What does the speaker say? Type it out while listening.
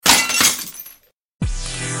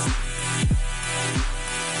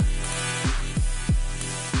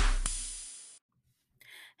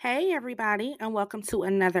Hey, everybody, and welcome to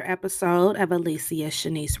another episode of Alicia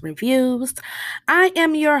Shanice Reviews. I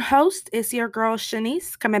am your host. It's your girl,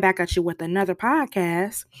 Shanice, coming back at you with another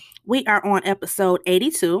podcast. We are on episode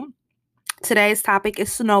 82. Today's topic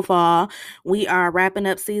is Snowfall. We are wrapping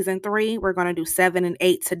up season 3. We're going to do 7 and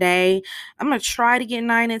 8 today. I'm going to try to get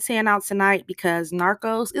 9 and 10 out tonight because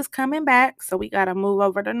Narcos is coming back. So we got to move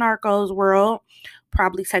over to Narcos world.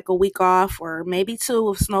 Probably take a week off or maybe 2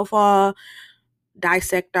 of Snowfall.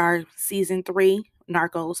 Dissect our season 3,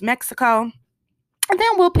 Narcos Mexico. And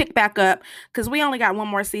then we'll pick back up because we only got one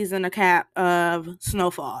more season to cap of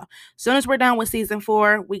Snowfall. As soon as we're done with season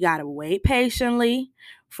 4, we got to wait patiently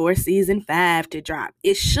for season 5 to drop.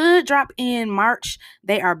 It should drop in March.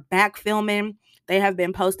 They are back filming. They have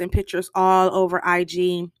been posting pictures all over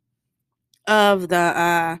IG of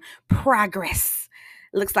the progress.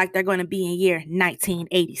 Looks like they're going to be in year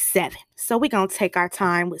 1987. So we're going to take our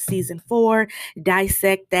time with season 4,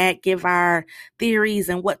 dissect that, give our theories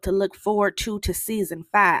and what to look forward to season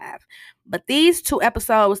 5. But these 2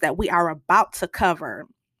 episodes that we are about to cover,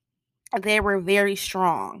 they were very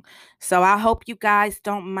strong. So I hope you guys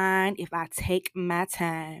don't mind if I take my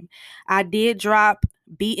time. I did drop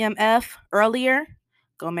BMF earlier.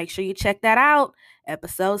 Go make sure you check that out.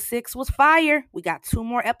 Episode 6 was fire. We got 2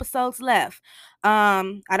 more episodes left.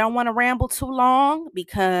 I don't want to ramble too long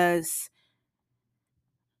because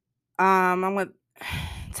I'm going to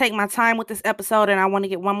take my time with this episode and I want to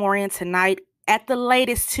get one more in tonight at the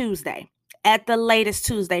latest Tuesday.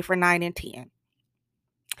 For 9 and 10.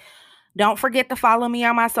 Don't forget to follow me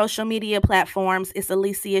on my social media platforms. It's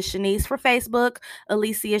Alicia Shanice for Facebook,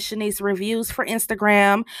 Alicia Shanice Reviews for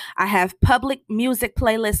Instagram. I have public music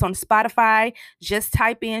playlists on Spotify. Just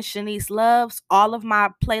type in Shanice Loves. All of my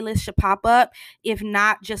playlists should pop up. If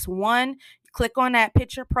not, just one. Click on that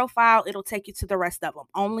picture profile. It'll take you to the rest of them.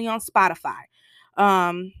 Only on Spotify.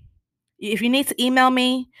 If you need to email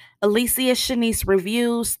me, Alicia Shanice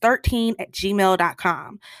Reviews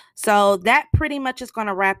 13@gmail.com. So that pretty much is going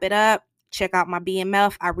to wrap it up. Check out my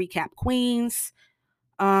BMF. I recap Queens.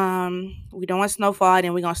 We're doing Snowfall,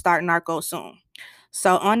 and we're going to start Narcos soon.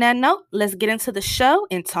 So on that note, let's get into the show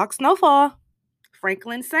and talk Snowfall.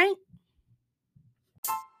 Franklin Saint.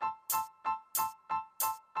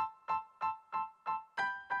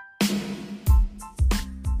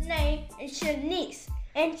 Name is Shanice.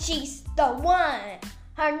 And she's the one.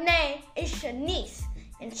 Her name is Shanice,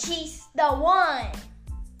 and she's the one.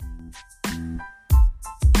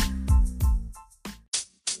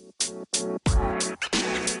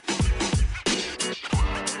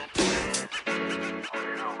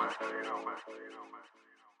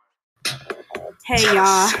 Hey,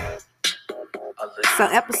 y'all. So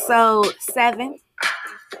episode 7,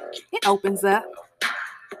 it opens up.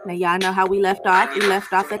 Now, y'all know how we left off. We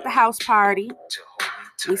left off at the house party.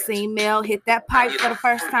 We seen Mel hit that pipe for the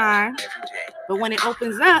first time. But when it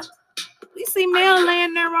opens up, we see Mel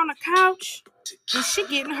laying there on the couch and she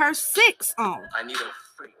getting her 6 on.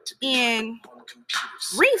 And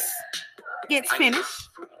Reese gets finished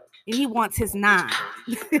and he wants his 9.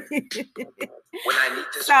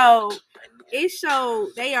 So it showed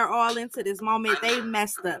they are all into this moment. They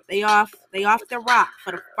messed up. They off the rock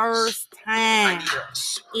for the first time.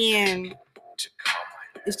 And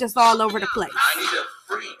it's just all over the place. I need a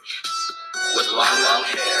freak with long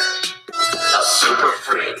hair, a super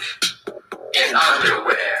freak in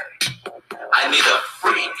underwear. I need a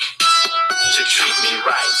freak to treat me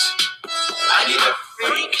right. I need a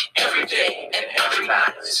freak every day and every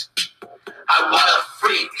night. I want a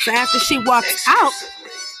freak. So after she walks out,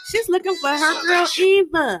 she's looking for her girl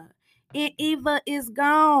Eva. And Eva is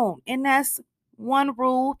gone. And that's one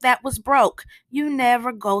rule that was broke. You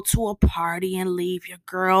never go to a party and leave your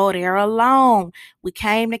girl there alone. We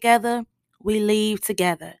came together, we leave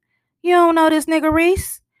together. You don't know this nigga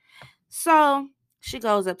Reese? So she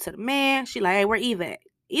goes up to the man. She like, hey, where Eva at?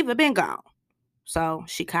 Eva been gone. So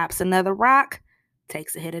she cops another rock,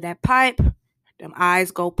 takes a hit of that pipe. Them eyes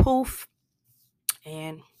go poof.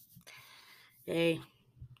 And hey,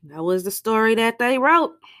 that was the story that they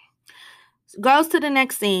wrote. Goes to the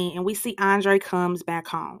next scene, and we see Andre comes back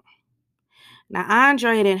home. Now,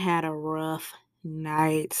 Andre done had a rough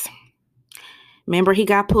night. Remember, he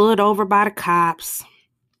got pulled over by the cops,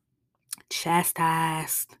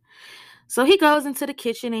 chastised. So he goes into the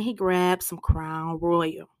kitchen, and he grabs some Crown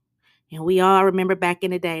Royal. And we all remember back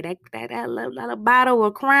in the day, that little bottle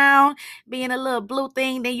of Crown being a little blue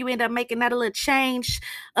thing, then you end up making that a little change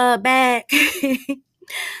bag.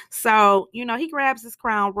 So, he grabs his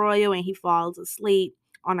Crown Royal and he falls asleep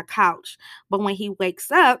on the couch. But when he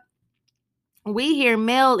wakes up, we hear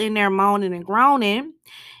Mel in there moaning and groaning.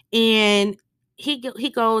 And he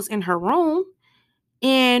goes in her room,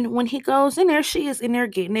 and when he goes in there, she is in there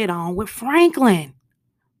getting it on with Franklin.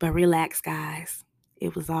 But relax, guys.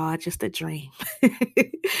 It was all just a dream.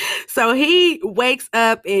 So he wakes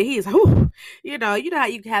up and he's, you know how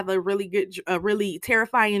you have a really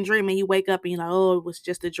terrifying dream and you wake up and you're like, oh, it was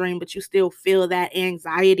just a dream, but you still feel that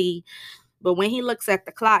anxiety. But when he looks at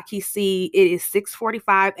the clock, he see it is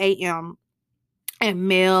 6:45 a.m. and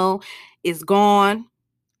Mel is gone,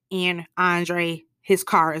 and Andre, his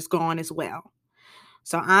car is gone as well.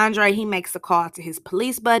 So Andre, he makes a call to his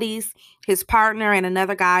police buddies, his partner, and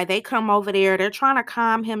another guy. They come over there. They're trying to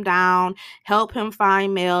calm him down, help him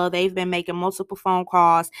find Mel. They've been making multiple phone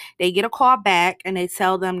calls. They get a call back, and they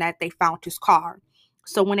tell them that they found his car.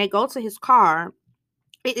 So when they go to his car,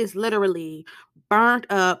 it is literally burnt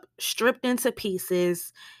up, stripped into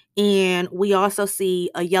pieces. And we also see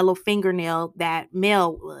a yellow fingernail that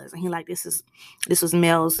Mel was. And he like, this was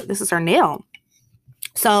Mel's, this is her nail.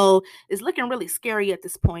 So it's looking really scary at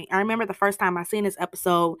this point. I remember the first time I seen this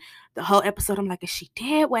episode, the whole episode, I'm like, is she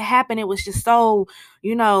dead? What happened? It was just so,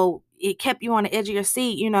 it kept you on the edge of your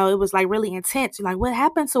seat. It was like really intense. You're like, what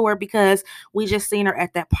happened to her? Because we just seen her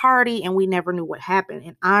at that party and we never knew what happened.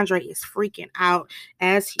 And Andre is freaking out,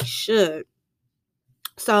 as he should.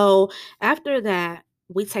 So after that,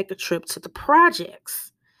 we take a trip to the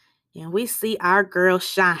projects and we see our girl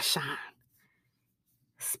Shine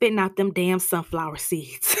spitting out them damn sunflower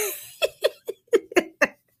seeds.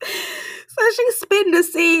 So she's spitting the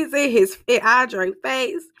seeds in Andre's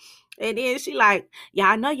face. And then she like, yeah,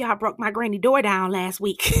 I know y'all broke my granny door down last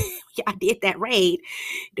week. Y'all did that raid.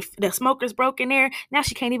 The smokers broke in there. Now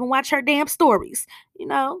she can't even watch her damn stories.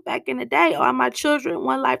 Back in the day, all my children,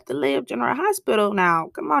 one life to live, General Hospital. Now,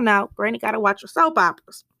 come on now. Granny got to watch her soap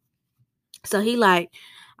operas. So he like,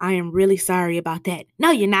 I am really sorry about that.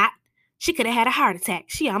 No, you're not. She could have had a heart attack.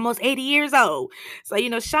 She almost 80 years old. So,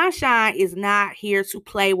 Shine is not here to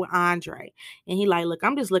play with Andre. And he like, look,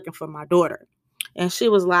 I'm just looking for my daughter. And she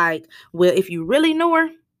was like, well, if you really knew her,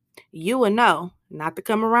 you would know not to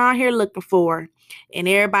come around here looking for her. And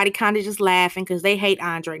everybody kind of just laughing because they hate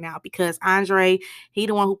Andre now. Because Andre, he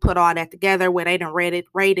the one who put all that together where they done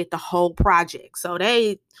rated the whole project. So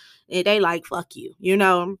they like, fuck you,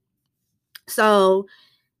 So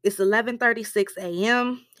it's 11:36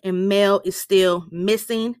 a.m. and Mel is still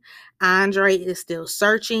missing. Andre is still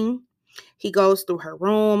searching. He goes through her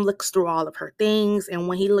room, looks through all of her things, and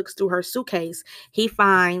when he looks through her suitcase, he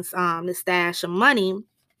finds the stash of money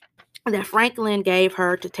that Franklin gave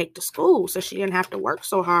her to take to school so she didn't have to work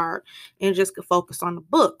so hard and just could focus on the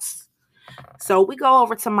books. So we go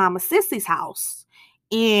over to Mama Sissy's house,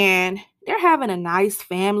 and they're having a nice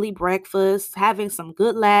family breakfast, having some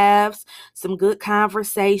good laughs, some good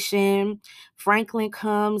conversation. Franklin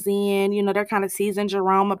comes in, they're kind of teasing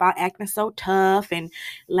Jerome about acting so tough. And,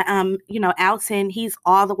 Alton, he's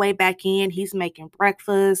all the way back in. He's making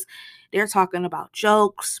breakfast. They're talking about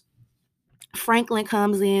jokes. Franklin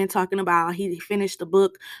comes in talking about he finished the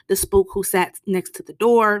book, The Spook Who Sat Next to the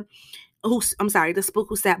Door. The spook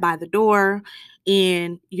who sat by the door.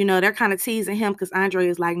 And, they're kind of teasing him because Andre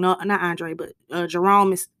is like, no, not Andre, but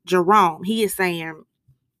Jerome. He is saying,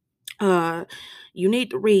 you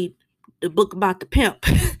need to read the book about the pimp.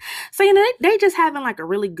 So, they just having like a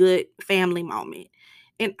really good family moment.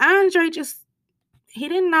 And Andre he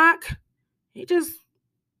didn't knock. He just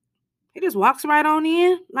walks right on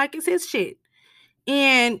in like it's his shit.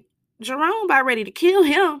 And Jerome about ready to kill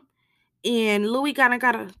him. And Louis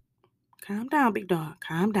gotta calm down, big dog.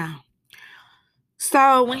 Calm down.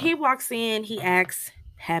 So when he walks in, he asks,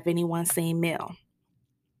 have anyone seen Mel?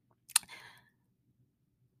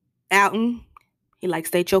 Alton, he like,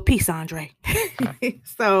 state your piece, Andre.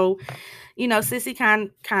 So, Sissy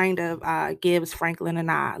kind of gives Franklin a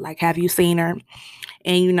nod, like, have you seen her?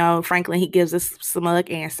 And, Franklin, he gives us some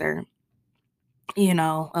smug answer,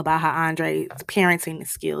 about how Andre's parenting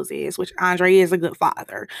skills is, which Andre is a good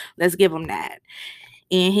father. Let's give him that.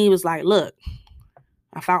 And he was like, look,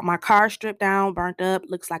 I found my car stripped down, burnt up,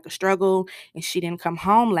 looks like a struggle, and she didn't come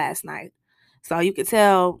home last night. So you could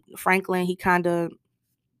tell Franklin,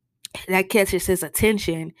 that catches his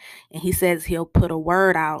attention, and he says he'll put a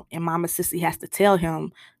word out, and Mama Sissy has to tell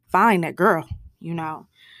him, find that girl,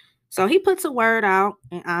 So he puts a word out,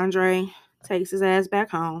 and Andre takes his ass back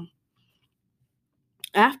home.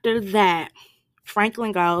 After that,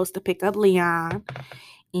 Franklin goes to pick up Leon.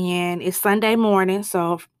 And it's Sunday morning,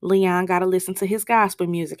 so Leon got to listen to his gospel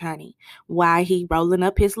music, honey, while he rolling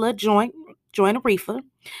up his little joint of reefer.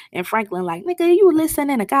 And Franklin like, nigga, you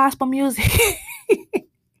listening to gospel music?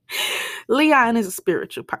 Leon is a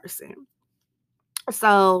spiritual person.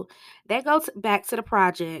 So they go back to the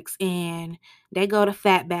projects and they go to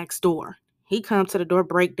Fatback's door. He comes to the door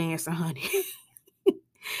breakdancing, honey.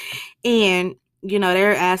 And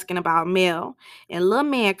they're asking about Mel, and Lil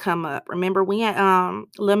Man come up. Remember, we had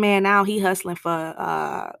Lil Man now he hustling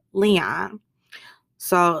for Leon.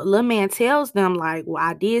 So Lil Man tells them like, well,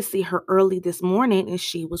 I did see her early this morning and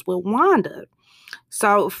she was with Wanda.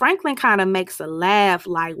 So Franklin kind of makes a laugh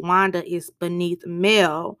like Wanda is beneath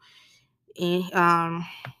Mel, and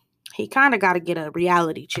he kind of got to get a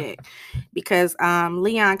reality check because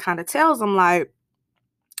Leon kind of tells him like,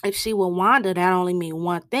 if she with Wanda, that only mean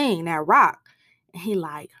one thing, that rock. And he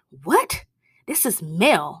like, what? This is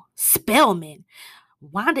Mel Spellman.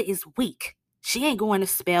 Wanda is weak. She ain't going to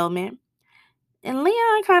Spellman. And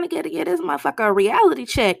Leon kind of get to get this motherfucker a reality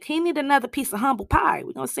check. He need another piece of humble pie.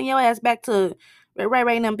 We're going to send your ass back to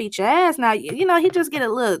Ray and them beat your ass. Now, he just get a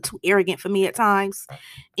little too arrogant for me at times.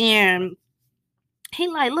 And he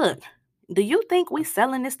like, look, do you think we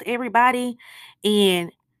selling this to everybody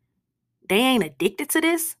and they ain't addicted to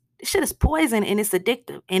this? This shit is poison and it's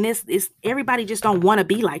addictive. And it's everybody just don't want to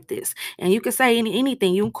be like this. And you can say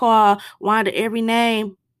anything. You can call Wanda every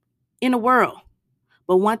name in the world.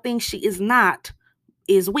 But one thing she is not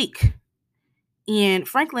is weak. And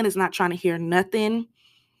Franklin is not trying to hear nothing.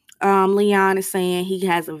 Leon is saying he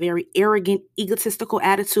has a very arrogant, egotistical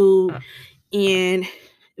attitude. And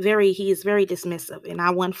he is very dismissive. And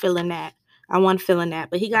I wasn't feeling that.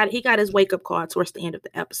 But he got his wake-up call towards the end of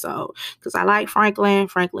the episode. Because I like Franklin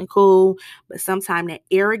cool. But sometimes that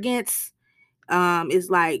arrogance is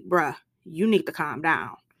like, bruh, you need to calm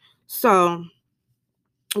down. So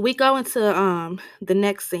we go into the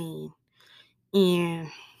next scene. And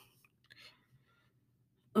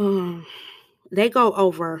they go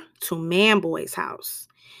over to Manboy's house.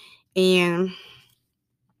 And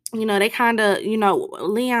they kind of,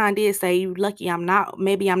 Leon did say, you lucky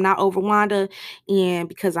maybe I'm not over Wanda, and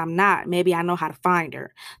because I'm not, maybe I know how to find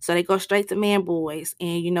her. So they go straight to Manboy's,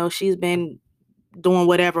 and, she's been doing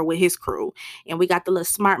whatever with his crew. And we got the little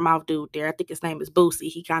smart mouth dude there. I think his name is Boosie.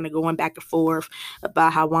 He kind of going back and forth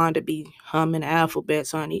about how Wanda be humming the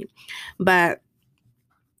alphabets, honey. But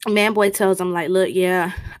Manboy tells him, like, look,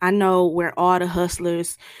 yeah, I know where all the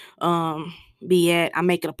hustlers, be at. I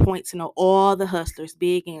make it a point to know all the hustlers,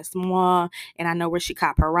 big and small, and I know where she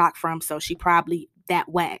caught her rock from, so she probably that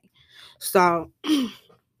way. So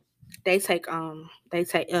they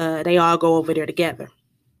all go over there together.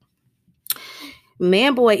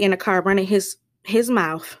 Manboy in the car running his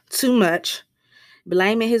mouth too much,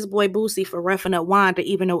 blaming his boy Boosie for roughing up Wanda,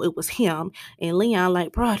 even though it was him. And Leon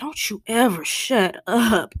like, bro, don't you ever shut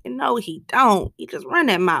up. And no, he don't. He just run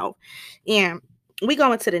that mouth. And we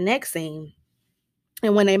go into the next scene.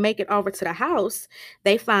 And when they make it over to the house,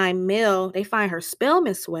 they find her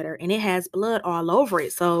Spellman sweater, and it has blood all over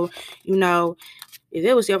it. So, if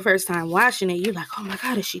it was your first time watching it, you're like, oh my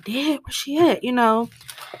God, is she dead? Where's she at?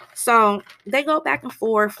 So they go back and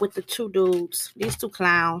forth with the two dudes, these two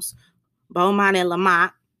clowns, Beaumont and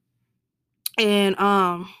Lamont. And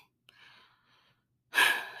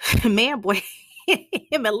Manboy,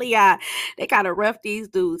 him and Leon, they kind of rough these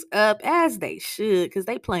dudes up, as they should, because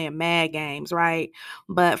they playing mad games, right?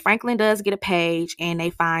 But Franklin does get a page, and they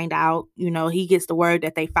find out, he gets the word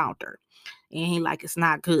that they found her. And he like, it's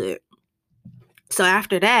not good. So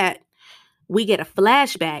after that, we get a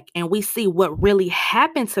flashback, and we see what really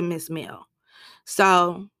happened to Miss Mill.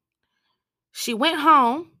 So she went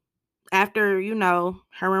home after,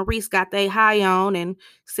 her and Reese got they high on and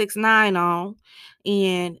 6ix9ine on.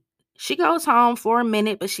 And she goes home for a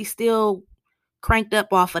minute, but she's still cranked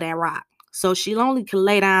up off of that rock. So she only can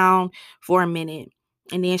lay down for a minute.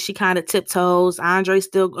 And then she kind of tiptoes. Andre's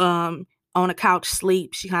still on the couch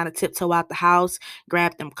sleep. She kind of tiptoe out the house,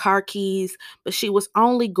 grabbed them car keys. But she was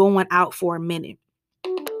only going out for a minute.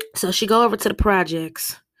 So she go over to the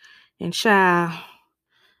projects. And child,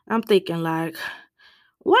 I'm thinking like,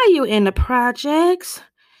 why you in the projects?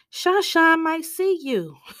 Sunshine might see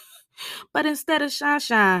you. But instead of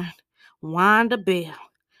Sunshine, Wanda Bell.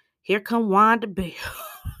 Here come Wanda Bell.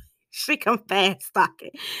 She come fast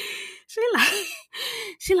talking.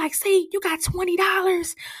 She like, see, you got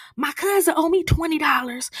 $20. My cousin owe me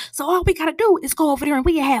 $20. So all we gotta do is go over there and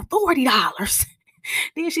we have $40.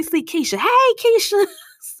 Then she see Keisha. Hey, Keisha.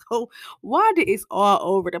 So Wanda is all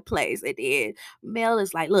over the place. And then Mel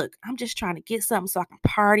is like, look, I'm just trying to get something so I can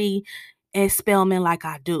party at Spellman like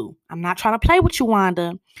I do. I'm not trying to play with you,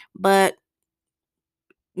 Wanda. But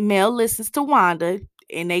Mel listens to Wanda,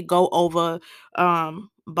 and they go over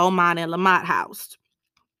Beaumont and Lamont house.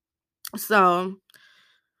 So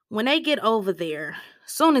when they get over there,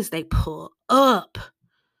 as soon as they pull up,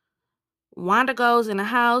 Wanda goes in the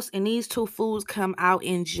house, and these two fools come out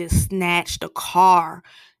and just snatch the car.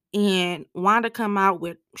 And Wanda come out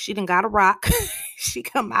with, she done got a rock. She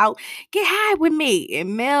come out, get high with me.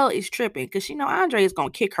 And Mel is tripping because she know Andre is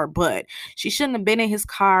going to kick her butt. She shouldn't have been in his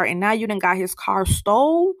car, and now you done got his car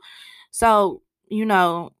stole. So,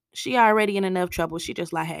 she already in enough trouble. She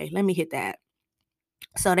just like, hey, let me hit that.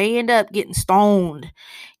 So they end up getting stoned,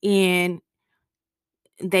 and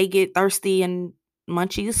they get thirsty and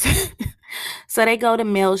munchies. So they go to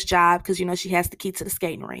Mel's job because, she has the key to the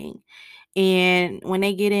skating ring. And when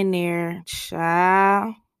they get in there,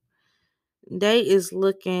 child, they is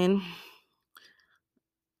looking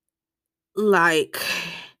like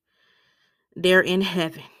they're in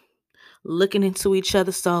heaven, looking into each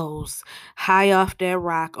other's souls, high off that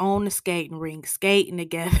rock on the skating ring, skating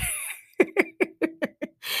together.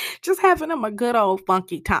 Just having them a good old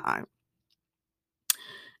funky time.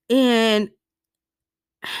 And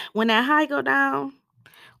when that high go down,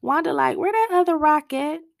 Wanda like, where that other rock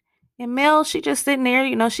at? And Mel, she just sitting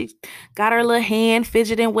there, she got her little hand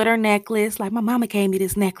fidgeting with her necklace. Like, my mama gave me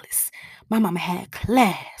this necklace. My mama had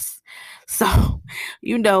class. So,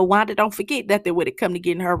 Wanda don't forget nothing when it come to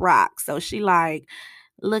getting her rock. So she like,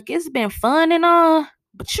 look, it's been fun and all,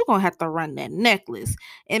 but you gonna have to run that necklace.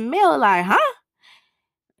 And Mel like, huh?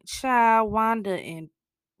 Child, Wanda and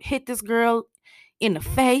hit this girl in the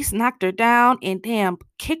face, knocked her down, and damn,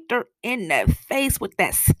 kicked her in the face with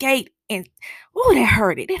that skate. And that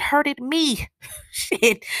hurted. It hurted me.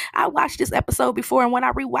 Shit. I watched this episode before, and when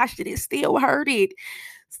I rewatched it, it still hurted.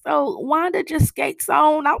 So Wanda just skates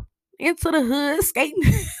on out into the hood, skating.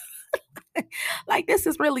 Like, this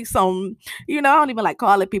is really some, I don't even like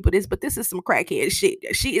calling people this, but this is some crackhead shit.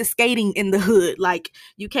 She is skating in the hood. Like,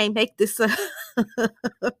 you can't make this up.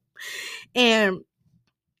 And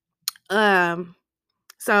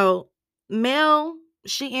so Mel,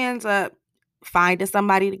 she ends up finding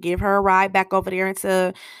somebody to give her a ride back over there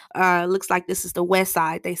into, looks like this is the west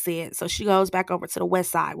side, they said. So she goes back over to the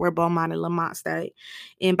west side where Beaumont and Lamont stay.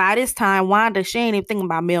 And by this time, Wanda, she ain't even thinking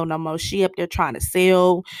about Mel no more. She up there trying to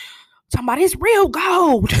sell, talking about it's real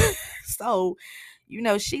gold. So,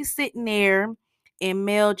 she's sitting there, and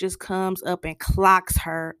Mel just comes up and clocks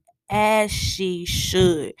her as she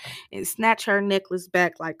should and snatch her necklace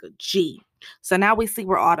back like a G. So now we see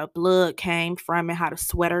where all the blood came from and how the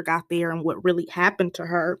sweater got there and what really happened to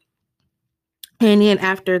her. And then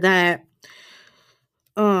after that,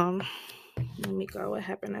 let me go. What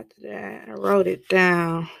happened after that? I wrote it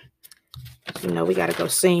down. We got to go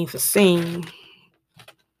scene for scene.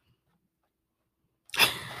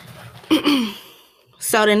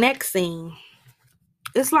 So the next scene,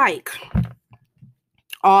 it's like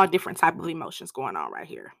all different type of emotions going on right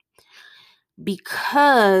here.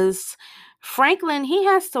 Because Franklin, he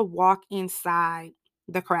has to walk inside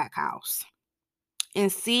the crack house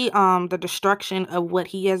and see the destruction of what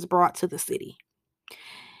he has brought to the city.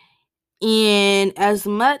 And as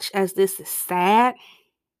much as this is sad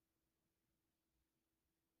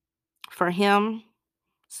for him,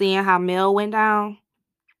 seeing how Mel went down,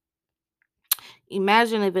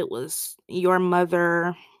 imagine if it was your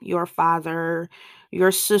mother, your father,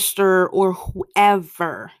 your sister, or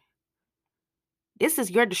whoever. This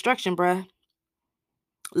is your destruction, bruh.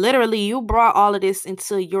 Literally, you brought all of this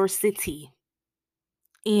into your city.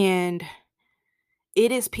 And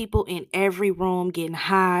it is people in every room getting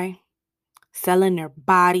high, selling their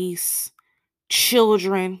bodies,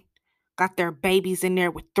 children, got their babies in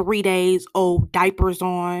there with 3 days old diapers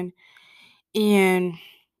on. And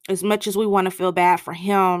as much as we want to feel bad for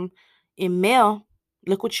him, and Mel,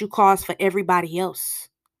 look what you caused for everybody else.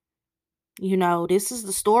 This is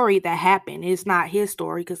the story that happened. It's not his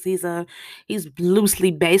story because he's loosely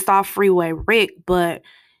based off Freeway Rick, but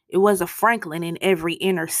it was a Franklin in every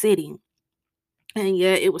inner city. And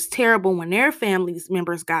yeah, it was terrible when their families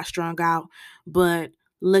members got strung out, but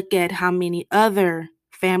look at how many other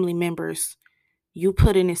family members you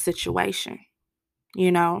put in this situation,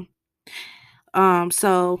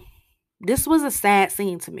 So this was a sad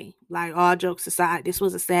scene to me. Like, all jokes aside, this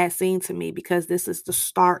was a sad scene to me because this is the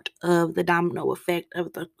start of the domino effect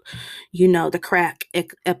of the, the crack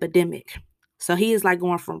epidemic. So he is like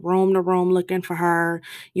going from room to room looking for her.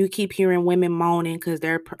 You keep hearing women moaning because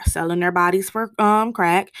they're selling their bodies for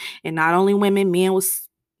crack. And not only women, men was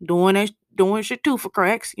doing shit too for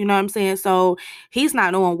cracks. You know what I'm saying? So he's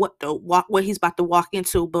not knowing what he's about to walk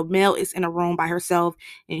into. But Mel is in a room by herself,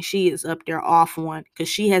 and she is up there off one because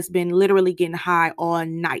she has been literally getting high all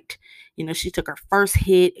night. She took her first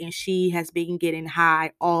hit, and she has been getting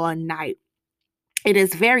high all night. It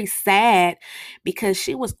is very sad because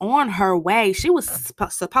she was on her way. She was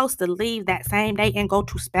supposed to leave that same day and go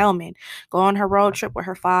to Spelman, go on her road trip with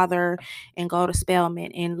her father and go to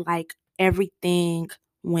Spelman. And like everything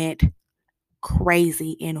went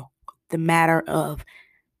crazy in the matter of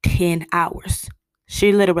 10 hours.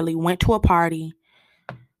 She literally went to a party,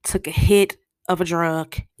 took a hit of a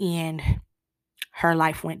drug, and her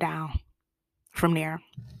life went down from there.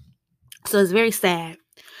 So it's very sad.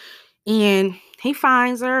 And he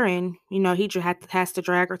finds her, and he has to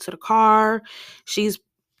drag her to the car. She's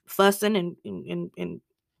fussing and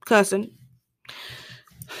cussing.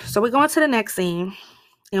 So we go into the next scene,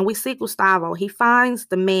 and we see Gustavo. He finds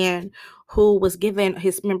the man who was giving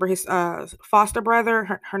his foster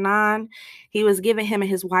brother Hernan. He was giving him and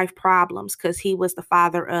his wife problems because he was the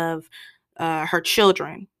father of her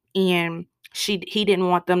children, and he didn't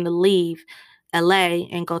want them to leave LA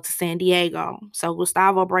and go to San Diego. So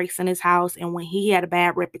Gustavo breaks in his house, and when he had a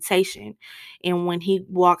bad reputation, and when he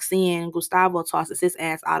walks in, Gustavo tosses his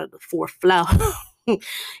ass out of the fourth floor.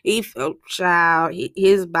 He felt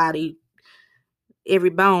his body, every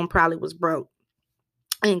bone probably was broke.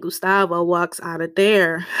 And Gustavo walks out of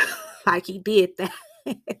there like he did that.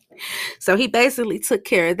 So he basically took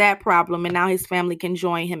care of that problem, and now his family can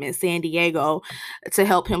join him in San Diego to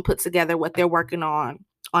help him put together what they're working on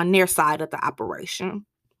their side of the operation.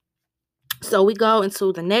 So we go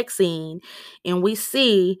into the next scene, and we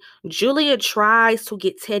see Julia tries to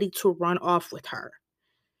get Teddy to run off with her.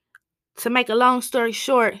 To make a long story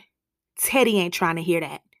short, Teddy ain't trying to hear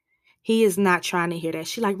that. He is not trying to hear that.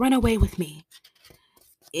 She like, run away with me.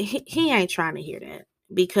 He ain't trying to hear that,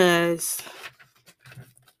 because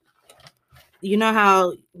you know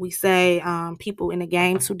how we say people in the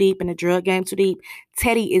game too deep, in the drug game too deep?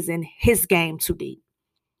 Teddy is in his game too deep.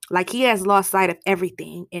 Like, he has lost sight of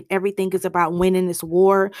everything, and everything is about winning this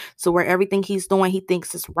war. So where everything he's doing, he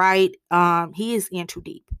thinks is right. He is in too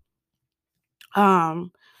deep.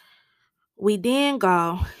 We then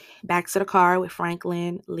go back to the car with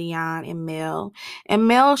Franklin, Leon, and Mel. And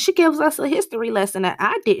Mel, she gives us a history lesson that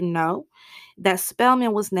I didn't know, that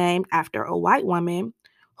Spelman was named after a white woman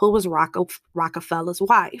who was Rockefeller's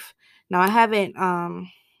wife. Now, I haven't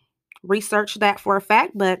researched that for a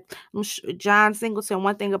fact, but John Singleton,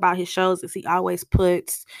 one thing about his shows is he always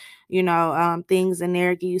puts, things in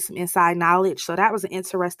there, give you some inside knowledge. So that was an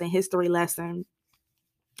interesting history lesson.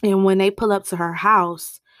 And when they pull up to her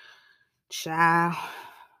house, child,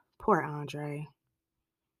 poor Andre,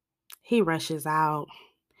 he rushes out,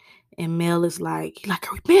 and Mel is like,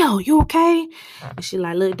 Mel, you okay? And she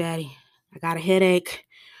like, look, Daddy, I got a headache.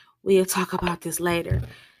 We'll talk about this later.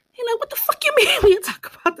 He like, what the fuck you mean we'll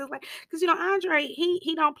talk about this later? Because, Andre,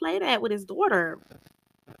 he don't play that with his daughter.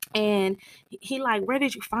 And he like, where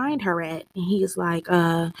did you find her at? And he is like,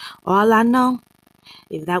 all I know,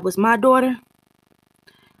 if that was my daughter,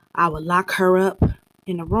 I would lock her up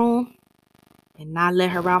in a room and not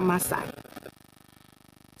let her out my sight.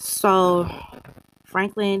 So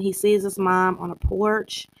Franklin, he sees his mom on a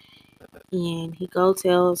porch, and he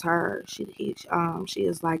tells her she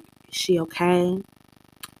is like, is she okay?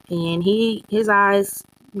 And his eyes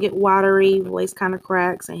get watery, voice kind of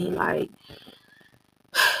cracks, and he like,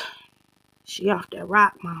 she off that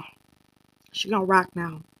rock, Mom. She gonna rock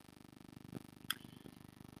now.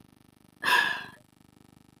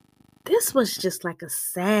 This was just like a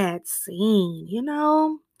sad scene,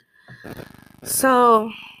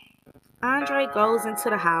 So Andre goes into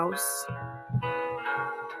the house.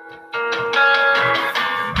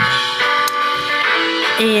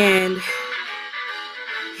 And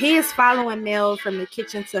he is following Mel from the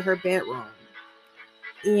kitchen to her bedroom.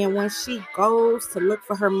 And when she goes to look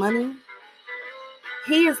for her money,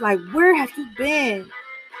 he is like, where have you been?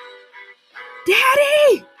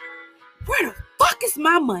 Daddy, where the fuck is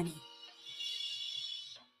my money?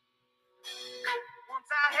 Once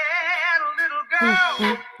I had a little girl.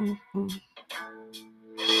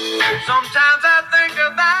 Sometimes I think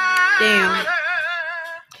about Damn.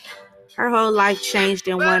 Her whole life changed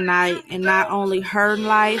in one night, and not only her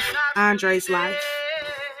life, Andre's life.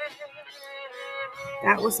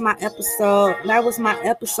 That was my episode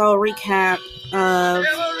recap of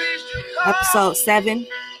episode 7.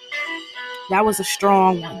 That was a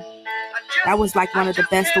strong one. That was like one of the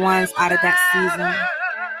best ones out of that season.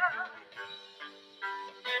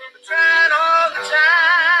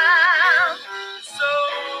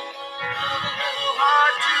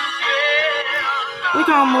 We're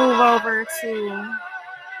going to move over to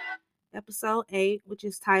episode 8, which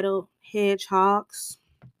is titled Hedgehogs.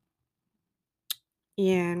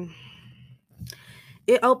 And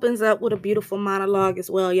it opens up with a beautiful monologue as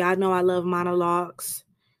well. Y'all know I love monologues.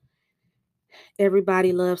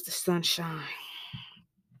 Everybody loves the sunshine.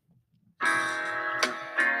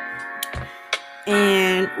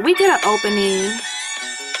 And we get an opening,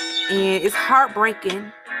 and it's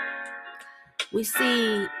heartbreaking. We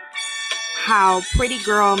see how Pretty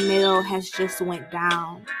Girl Mill has just went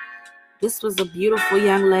down. This was a beautiful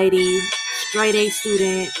young lady, straight A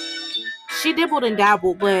student. She dibbled and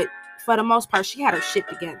dabbled, but for the most part, she had her shit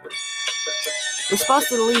together. Was supposed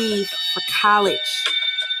to leave for college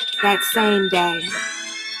that same day.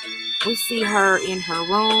 We see her in her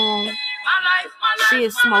room. She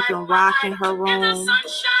is smoking rock in her room,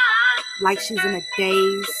 like she's in a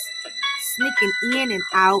daze, sneaking in and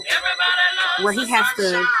out, where he has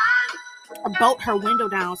to bolt her window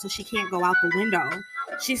down so she can't go out the window.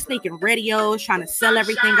 She's sneaking radios, trying to sell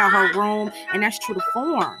everything out her room, and that's true to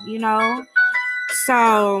form, you know?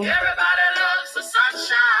 So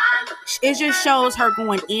it just shows her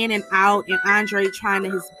going in and out, and Andre trying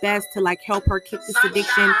his best to like help her kick this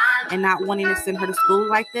addiction and not wanting to send her to school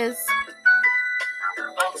like this.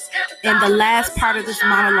 In the last part of this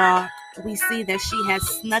monologue, we see that she has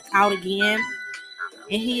snuck out again,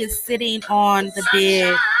 and he is sitting on the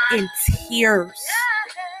bed in tears.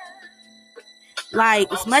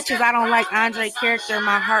 Like, as much as I don't like Andre's character,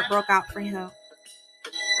 my heart broke out for him.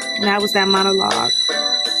 And that was that monologue.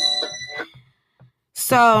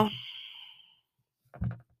 So,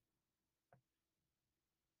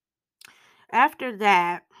 after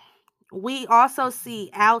that, we also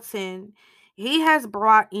see Alton. He has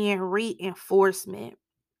brought in reinforcement.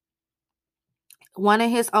 One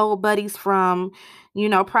of his old buddies from,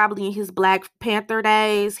 probably in his Black Panther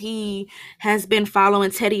days, he has been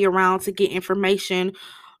following Teddy around to get information.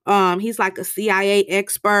 He's like a CIA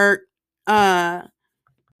expert. And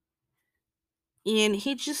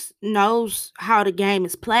he just knows how the game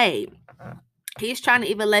is played. He's trying to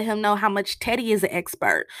even let him know how much Teddy is an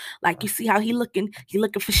expert. Like, you see how he looking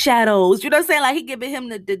for shadows. You know what I'm saying? Like, he giving him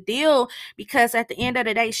the deal, because at the end of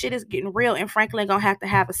the day, shit is getting real, and Franklin gonna have to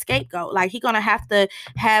have a scapegoat. Like, he gonna have to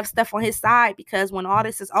have stuff on his side, because when all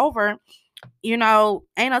this is over, ain't no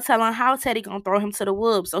telling how Teddy gonna throw him to the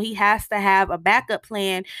wolves. So he has to have a backup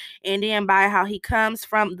plan. And then by how he comes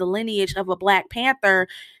from the lineage of a Black Panther,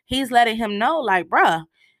 he's letting him know, like, bruh,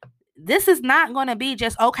 this is not going to be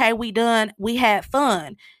just, okay, we done, we had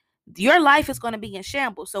fun. Your life is going to be in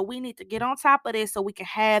shambles. So we need to get on top of this so we can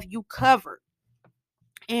have you covered.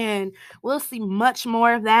 And we'll see much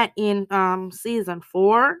more of that in season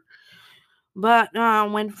 4. But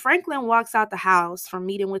when Franklin walks out the house from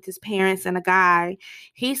meeting with his parents and a guy,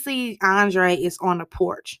 he sees Andre is on the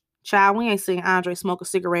porch. Child, we ain't seen Andre smoke a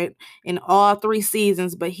cigarette in all 3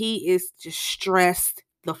 seasons, but he is just stressed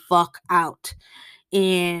the fuck out.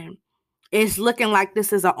 And it's looking like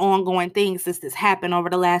this is an ongoing thing since this happened over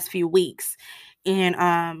the last few weeks.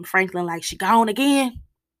 And Franklin, like, she gone again?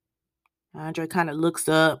 Andre kind of looks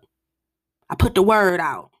up. I put the word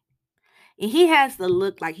out. And he has the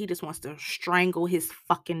look like he just wants to strangle his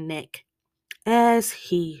fucking neck. As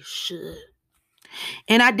he should.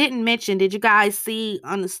 And I didn't mention, did you guys see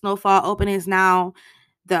on the Snowfall openings now,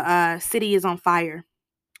 the city is on fire?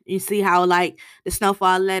 You see how, like, the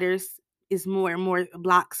Snowfall letters is more and more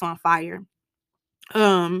blocks on fire.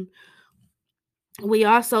 We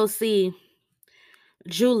also see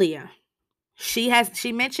Julia. She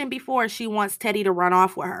mentioned before she wants Teddy to run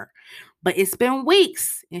off with her, but it's been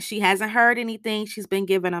weeks and she hasn't heard anything. She's been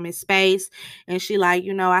giving him his space, and she like,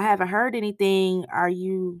 I haven't heard anything. Are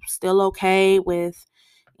you still okay with?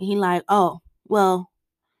 And he like, oh, well,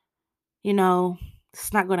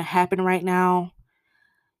 it's not going to happen right now.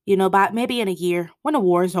 But maybe in a year when the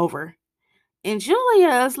war is over. And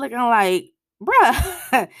Julia is looking like,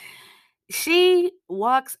 bruh. She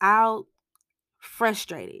walks out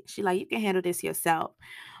frustrated. She like, you can handle this yourself.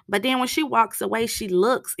 But then when she walks away, she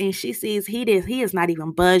looks and she sees he is not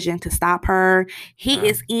even budging to stop her. He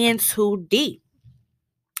is in too deep.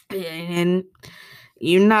 And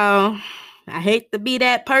I hate to be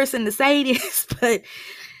that person to say this, but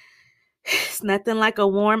it's nothing like a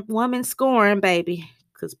warm woman scoring, baby.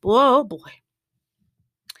 Because boy, oh boy.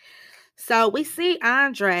 So we see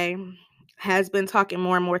Andre has been talking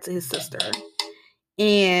more and more to his sister.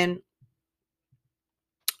 And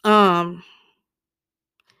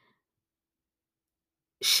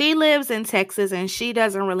she lives in Texas and she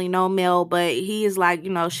doesn't really know Mel, but he is like,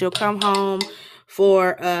 she'll come home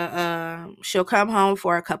she'll come home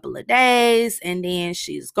for a couple of days and then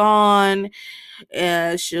she's gone.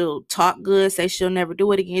 She'll talk good, say she'll never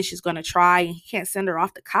do it again. She's going to try, and he can't send her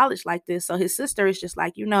off to college like this. So his sister is just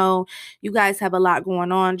like, you guys have a lot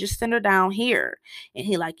going on. Just send her down here. And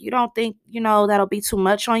he like, you don't think, that'll be too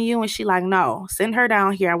much on you? And she like, no, send her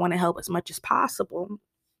down here. I want to help as much as possible.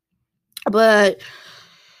 But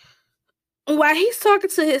while he's talking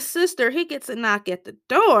to his sister, he gets a knock at the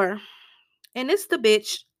door. And it's the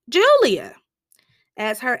bitch, Julia,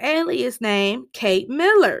 as her alias name, Kate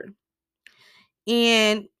Miller.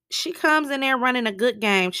 And she comes in there running a good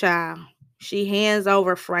game, child. She hands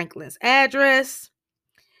over Franklin's address.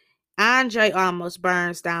 Andre almost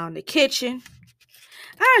burns down the kitchen.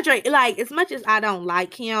 Andre, like, as much as I don't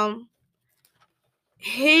like him,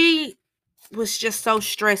 he was just so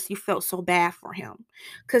stressed. You felt so bad for him.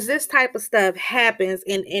 Because this type of stuff happens.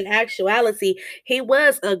 In actuality, he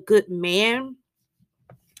was a good man.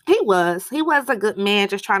 He was a good man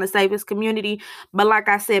just trying to save his community. But like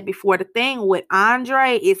I said before, the thing with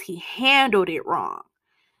Andre is he handled it wrong.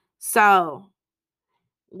 So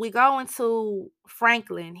we go into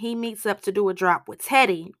Franklin. He meets up to do a drop with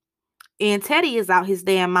Teddy. And Teddy is out his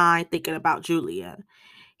damn mind thinking about Julia.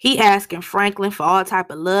 He asking Franklin for all type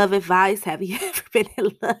of love advice. Have you ever been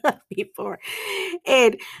in love before?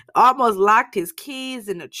 And almost locked his keys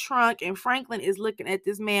in the trunk. And Franklin is looking at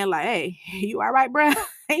this man like, hey, you all right, bro? I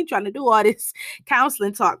ain't trying to do all this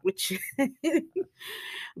counseling talk with you.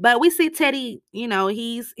 But we see Teddy,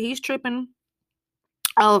 he's tripping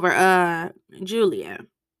over Julia.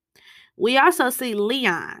 We also see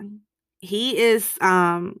Leon. He is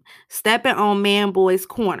stepping on Man Boy's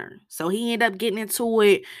corner. So he ended up getting into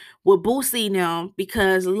it with Boosie now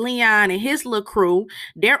because Leon and his little crew,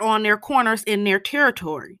 they're on their corners in their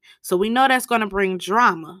territory. So we know that's going to bring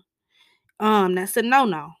drama. That's a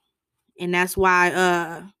no-no. And that's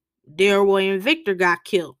why Delroy and Victor got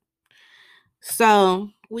killed.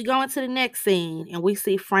 So we go into the next scene and we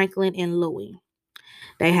see Franklin and Louie.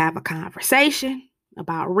 They have a conversation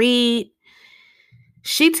about Reed.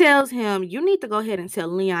 She tells him, you need to go ahead and tell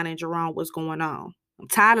Leon and Jerome what's going on. I'm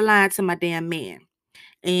tired of lying to my damn man.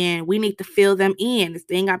 And we need to fill them in. This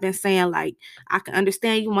thing I've been saying, like, I can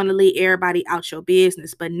understand you want to leave everybody out your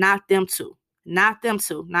business, but not them two. Not them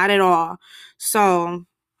two. Not at all. So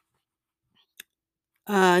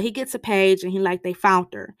he gets a page and they found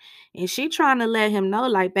her. And she trying to let him know,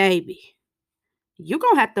 like, baby, you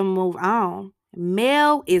going to have to move on.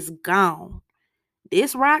 Mel is gone.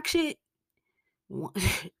 This rock shit,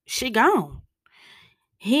 she gone.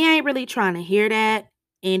 He ain't really trying to hear that.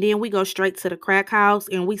 And then we go straight to the crack house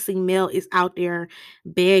and we see Mel is out there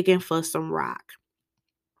begging for some rock.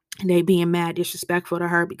 And they being mad disrespectful to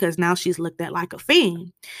her because now she's looked at like a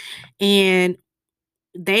fiend. And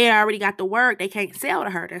they already got the word they can't sell to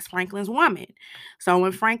her. That's Franklin's woman. So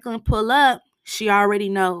when Franklin pull up, she already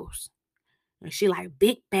knows. And she like,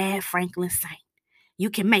 big bad Franklin Saint. You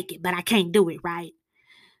can make it, but I can't do it, right?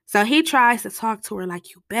 So he tries to talk to her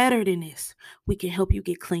like, you better than this. We can help you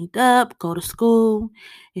get cleaned up, go to school.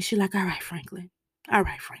 And she like, all right, Franklin. All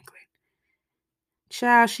right, Franklin.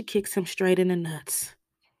 Child, she kicks him straight in the nuts,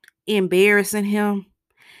 embarrassing him.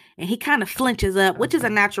 And he kind of flinches up, which is a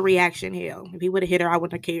natural reaction. Hell, if he would have hit her, I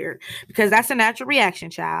wouldn't have cared. Because that's a natural reaction,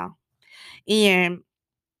 child. And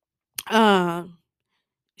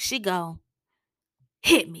she go,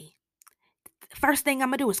 hit me. First thing I'm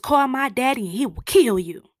going to do is call my daddy and he will kill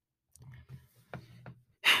you.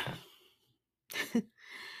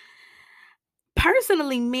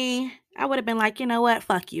 Personally, me, I would have been like, you know what?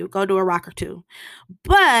 Fuck you. Go do a rock or two.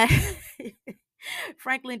 But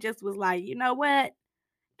Franklin just was like, you know what?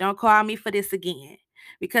 Don't call me for this again.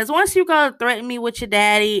 Because once you go threaten me with your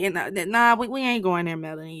daddy, and we ain't going there,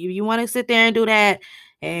 Melanie. If you want to sit there and do that,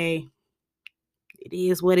 hey, it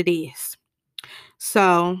is what it is.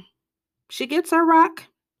 So she gets her rock.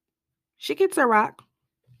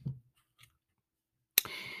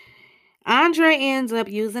 Andre ends up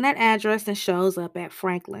using that address and shows up at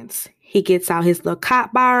Franklin's. He gets out his little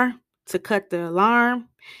cop bar to cut the alarm,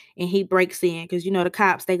 and he breaks in because, the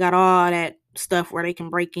cops, they got all that stuff where they can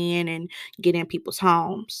break in and get in people's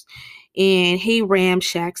homes. And he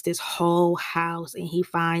ramshacks this whole house and he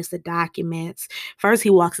finds the documents. First, he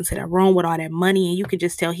walks into that room with all that money, and you can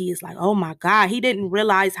just tell he is like, oh my God, he didn't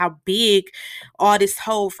realize how big all this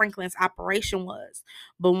whole Franklin's operation was.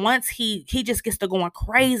 But once he just gets to going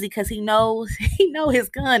crazy because he know his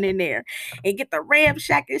gun in there, and get the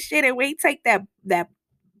ramshack and shit. And when he take that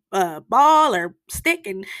ball or stick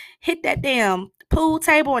and hit that damn pool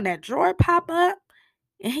table and that drawer pop up,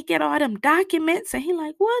 and he get all them documents, and he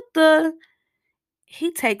like, what the?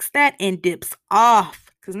 he takes that and dips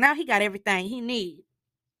off because now he got everything he needs.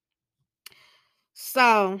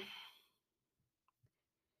 So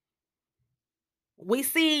we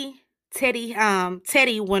see Teddy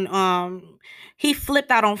when he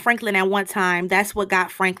flipped out on Franklin at one time. That's what got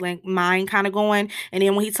Franklin mind kind of going. And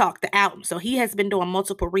then when he talked to Alton, so he has been doing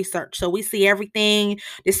multiple research. So we see everything.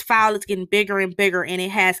 This file is getting bigger and bigger, and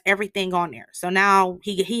it has everything on there. So now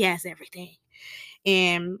he has everything,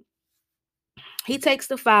 and he takes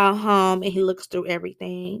the file home and he looks through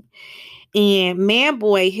everything. And man,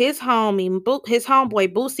 boy, his homeboy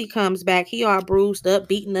Boosie comes back. He all bruised up,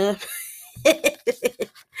 beaten up.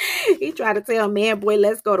 He tried to tell man boy,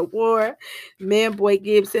 let's go to war. Man boy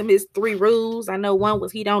gives him his 3 rules. I know one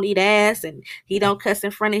was he don't eat ass, and he don't cuss in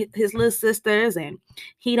front of his little sisters, and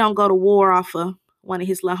he don't go to war off of one of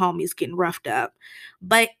his little homies getting roughed up.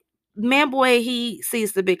 But man boy, he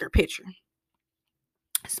sees the bigger picture.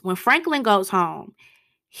 So when Franklin goes home,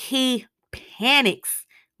 he panics.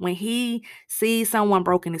 When he sees someone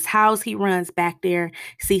broke in his house, he runs back there.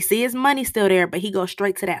 See his money still there, but he goes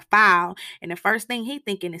straight to that file. And the first thing he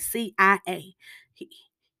thinking is CIA.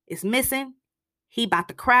 It's missing. He about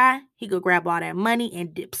to cry. He go grab all that money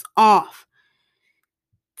and dips off.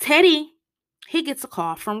 Teddy, he gets a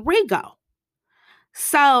call from Rigo.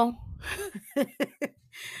 So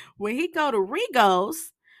when he go to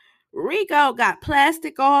Rigo's, Rigo got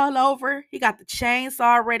plastic all over. He got the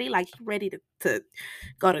chainsaw ready, like he ready to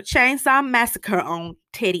go to chainsaw massacre on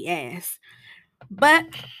Teddy ass. But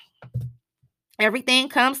everything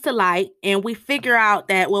comes to light, and we figure out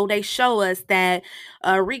that, well, they show us that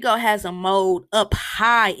Rigo has a mode up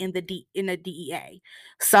high in the DEA.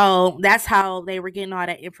 So that's how they were getting all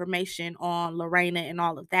that information on Lorena and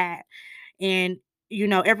all of that. And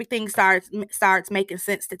everything starts making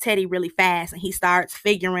sense to Teddy really fast, and he starts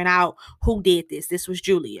figuring out who did this. This was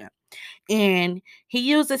Julia. And he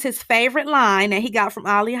uses his favorite line that he got from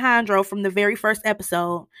Alejandro from the very first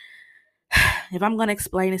episode. If I'm going to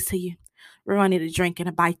explain this to you, we're going to need a drink and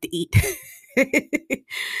a bite to eat.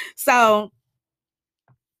 So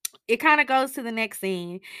it kind of goes to the next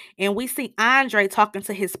scene, and we see Andre talking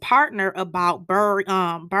to his partner about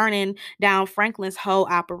burning down Franklin's whole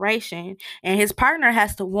operation. And his partner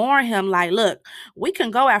has to warn him, like, look, we can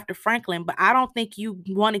go after Franklin, but I don't think you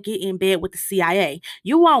want to get in bed with the CIA.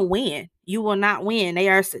 You won't win. You will not win.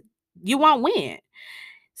 You won't win.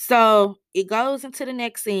 So it goes into the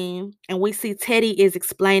next scene, and we see Teddy is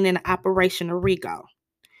explaining the operation to Rigo.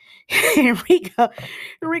 And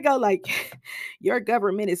Rigo, like, your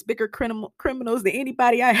government is bigger criminals than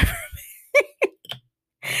anybody I ever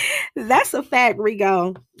met. That's a fact,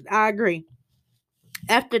 Rigo. I agree.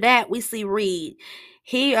 After that, we see Reed.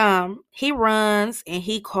 He runs and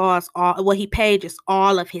he he pages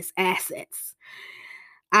all of his assets.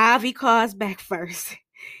 Avi calls back first.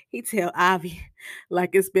 He tell Avi,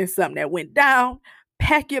 like it's been something that went down.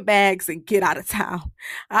 Pack your bags and get out of town.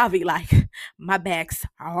 Avi like, my bags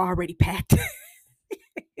are already packed.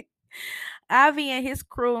 Avi and his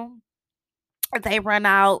crew, they run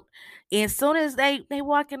out. And as soon as they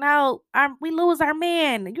walking out, we lose our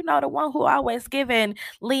man. You know, the one who always giving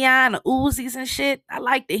Leon Uzis and shit. I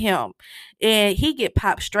liked him. And he get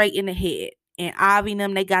popped straight in the head. And Avi and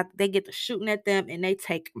them, they get to shooting at them, and they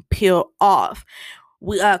take peel off.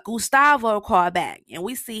 Gustavo called back, and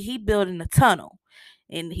we see he building a tunnel.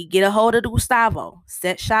 And he get a hold of Gustavo,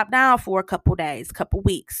 set shop down for a couple days, couple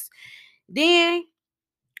weeks. Then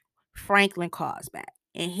Franklin calls back,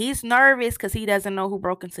 and he's nervous because he doesn't know who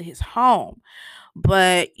broke into his home.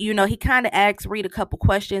 But, he kind of asked Reed a couple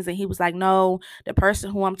questions, and he was like, no, the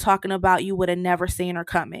person who I'm talking about, you would have never seen her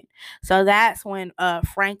coming. So that's when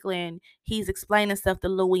Franklin, he's explaining stuff to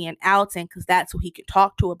Louis and Alton, because that's who he could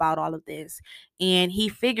talk to about all of this. And he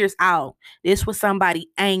figures out this was somebody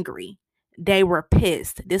angry. They were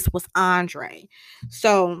pissed. This was Andre.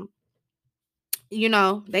 So,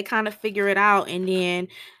 they kind of figure it out. And then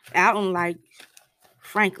Alton like,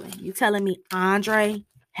 Franklin, you telling me Andre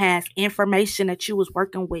has information that you was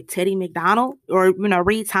working with Teddy McDonald or,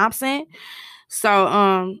 Reed Thompson?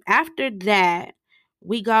 So after that,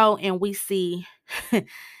 we go and we see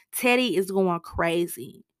Teddy is going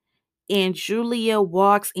crazy. And Julia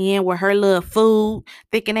walks in with her little food,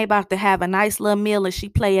 thinking they about to have a nice little meal, and she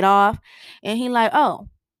play it off. And he like, oh,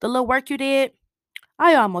 the little work you did,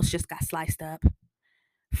 I almost just got sliced up.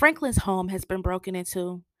 Franklin's home has been broken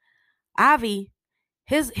into. Avi,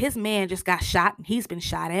 his man just got shot, and he's been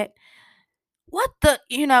shot at. What the,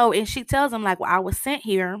 and she tells him, like, well, I was sent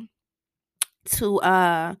here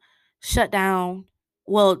to shut down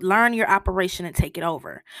well, learn your operation and take it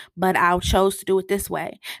over. But I chose to do it this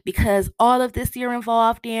way because all of this you're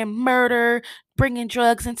involved in murder, bringing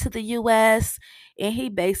drugs into the U.S. And he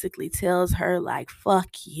basically tells her, like, fuck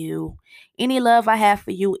you. Any love I have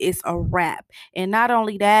for you is a wrap. And not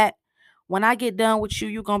only that, when I get done with you,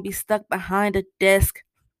 you're going to be stuck behind a desk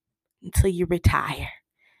until you retire.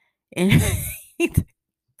 And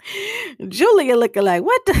Julia looking like,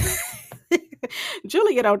 what the?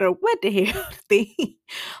 Julia don't know what the hell to think.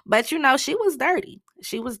 But she was dirty.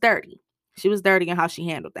 She was dirty. She was dirty in how she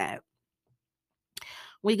handled that.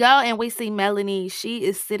 We go and we see Melanie. She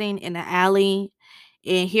is sitting in the alley,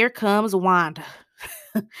 and here comes Wanda.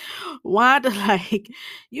 Wanda, like,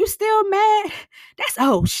 you still mad? That's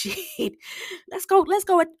old shit. Let's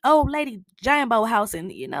go at old lady Jambo house, and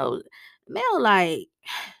Mel like,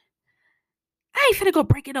 I ain't finna go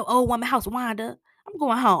break into old woman house, Wanda. I'm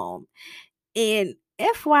going home. And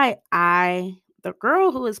FYI, the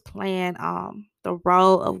girl who is playing the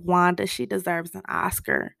role of Wanda, she deserves an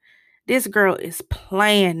Oscar. This girl is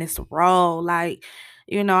playing this role. Like,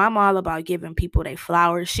 I'm all about giving people their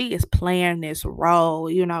flowers. She is playing this role.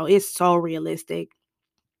 It's so realistic.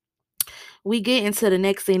 We get into the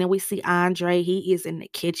next scene and we see Andre. He is in the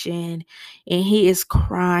kitchen and he is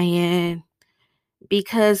crying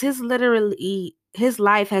because his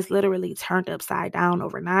life has literally turned upside down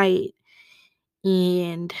overnight.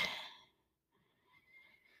 And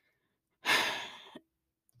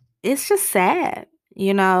it's just sad,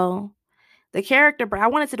 the character. I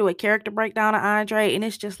wanted to do a character breakdown of Andre, and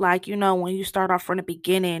it's just like, when you start off from the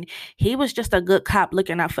beginning, he was just a good cop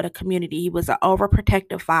looking out for the community. He was an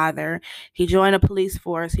overprotective father. He joined the police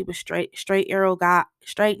force. He was straight narrow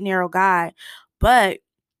guy. But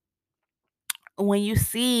when you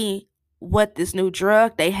see what this new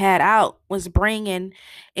drug they had out was bringing,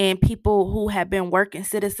 and people who have been working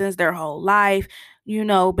citizens their whole life,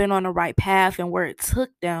 been on the right path and where it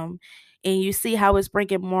took them, and you see how it's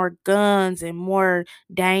bringing more guns and more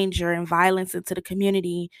danger and violence into the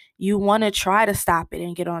community, you want to try to stop it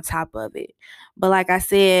and get on top of it. But like I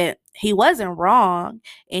said, he wasn't wrong,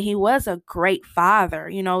 and he was a great father.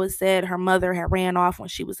 It said her mother had ran off when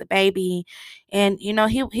she was a baby, and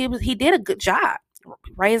he did a good job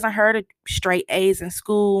raising her to straight A's in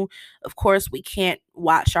school. Of course, we can't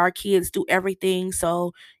watch our kids do everything,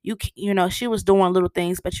 so she was doing little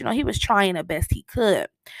things, but he was trying the best he could.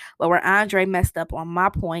 But where Andre messed up on my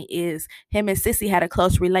point is him and Sissy had a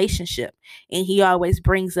close relationship, and he always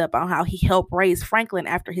brings up on how he helped raise Franklin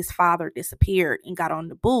after his father disappeared and got on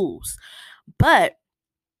the booze. But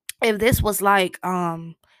if this was like a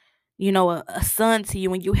son to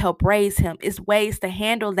you and you help raise him, it's ways to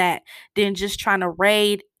handle that than just trying to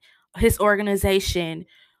raid his organization,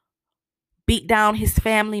 beat down his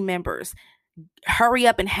family members, hurry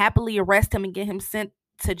up and happily arrest him and get him sent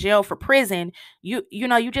to jail for prison. You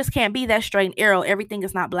just can't be that straight and arrow. Everything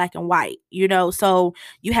is not black and white, so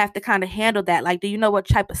you have to kind of handle that. Like, do you know what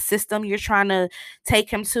type of system you're trying to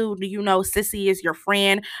take him to? Do you know Sissy is your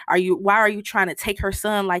friend? Why are you trying to take her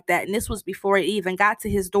son like that? And this was before it even got to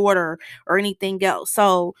his daughter or anything else.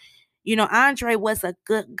 So Andre was a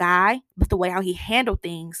good guy, but the way how he handled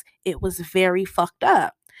things, it was very fucked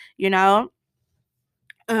up.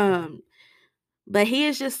 But he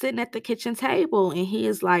is just sitting at the kitchen table and he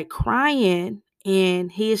is like crying,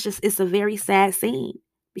 and it's a very sad scene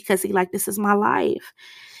because he like, this is my life.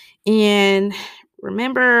 And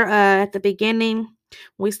remember at the beginning, when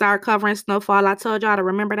we started covering Snowfall, I told y'all to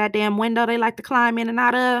remember that damn window they like to climb in and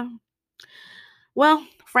out of. Well,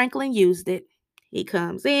 Franklin used it. He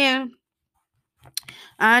comes in.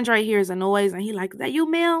 Andre hears a noise and he like, is that you,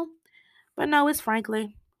 Mel? But no, it's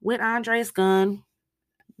Franklin with Andre's gun.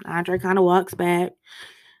 Andre kind of walks back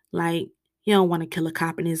like, you don't want to kill a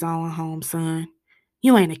cop in his own home, son.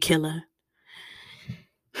 You ain't a killer.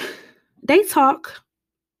 They talk.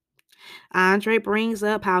 Andre brings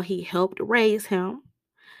up how he helped raise him.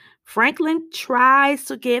 Franklin tries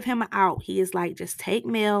to give him out. He is like, just take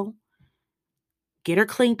Mel, get her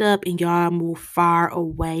cleaned up, and y'all move far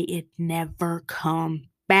away. It never come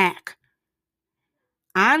back.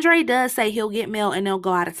 Andre does say he'll get Mel and they'll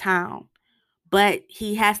go out of town. But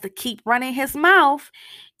he has to keep running his mouth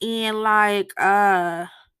and like, all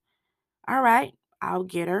right, I'll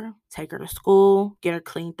get her, take her to school, get her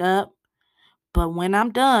cleaned up. But when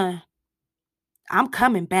I'm done, I'm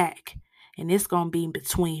coming back. And it's going to be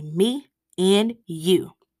between me and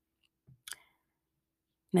you.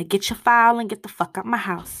 Now get your file and get the fuck out my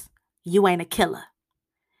house. You ain't a killer.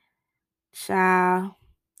 Child,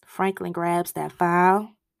 Franklin grabs that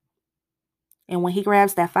file. And when he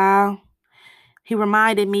grabs that file, he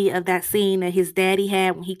reminded me of that scene that his daddy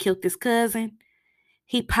had when he killed his cousin.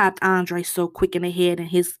 He popped Andre so quick in the head, and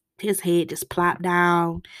his head just plopped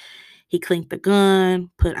down. He cleaned the gun,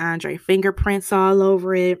 put Andre fingerprints all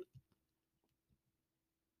over it.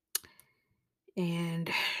 And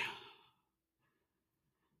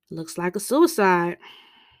looks like a suicide.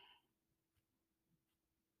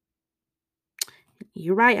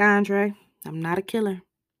 You're right, Andre. I'm not a killer.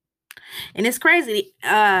 And it's crazy.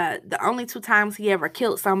 The only 2 times he ever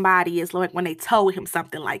killed somebody is like when they told him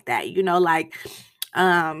something like that. You know, like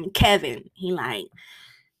Kevin. He like,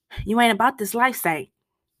 you ain't about this life, say.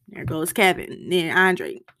 There goes Kevin. Then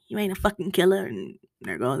Andre, you ain't a fucking killer. And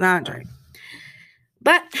there goes Andre.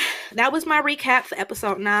 But that was my recap for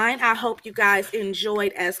episode 9. I hope you guys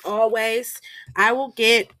enjoyed as always. I will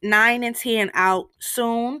get 9 and 10 out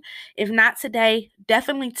soon. If not today,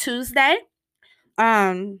 definitely Tuesday.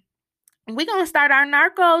 We're going to start our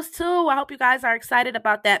Narcos too. I hope you guys are excited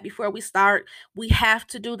about that. Before we start, we have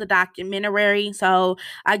to do the documentary. So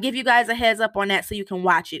I'll give you guys a heads up on that so you can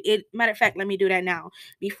watch it. Matter of fact, let me do that now.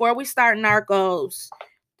 Before we start Narcos,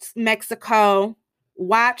 Mexico,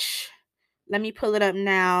 watch. Let me pull it up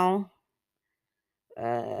now.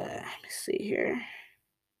 Let me see here.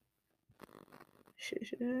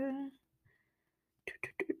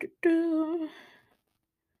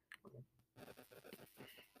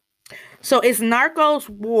 So it's Narcos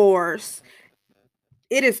Wars.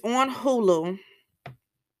 It is on Hulu.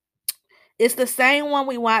 It's the same one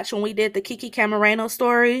we watched when we did the Kiki Camareno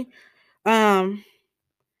story.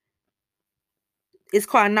 It's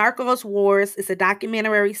called Narcos Wars. It's a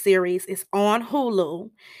documentary series. It's on Hulu.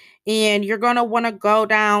 And you're going to want to go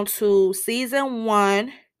down to season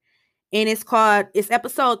 1. And it's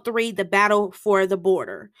episode 3, The Battle for the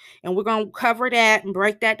Border. And we're going to cover that and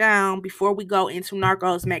break that down before we go into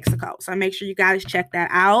Narcos Mexico. So make sure you guys check that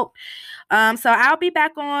out. So I'll be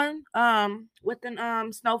back on with the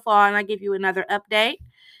Snowfall, and I'll give you another update.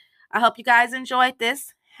 I hope you guys enjoyed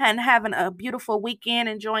this and having a beautiful weekend,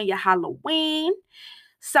 enjoying your Halloween.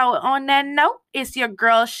 So on that note, it's your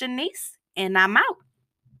girl Shanice, and I'm out.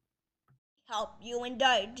 Hope you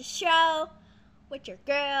enjoyed the show with your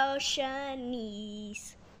girl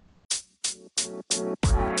Shanice.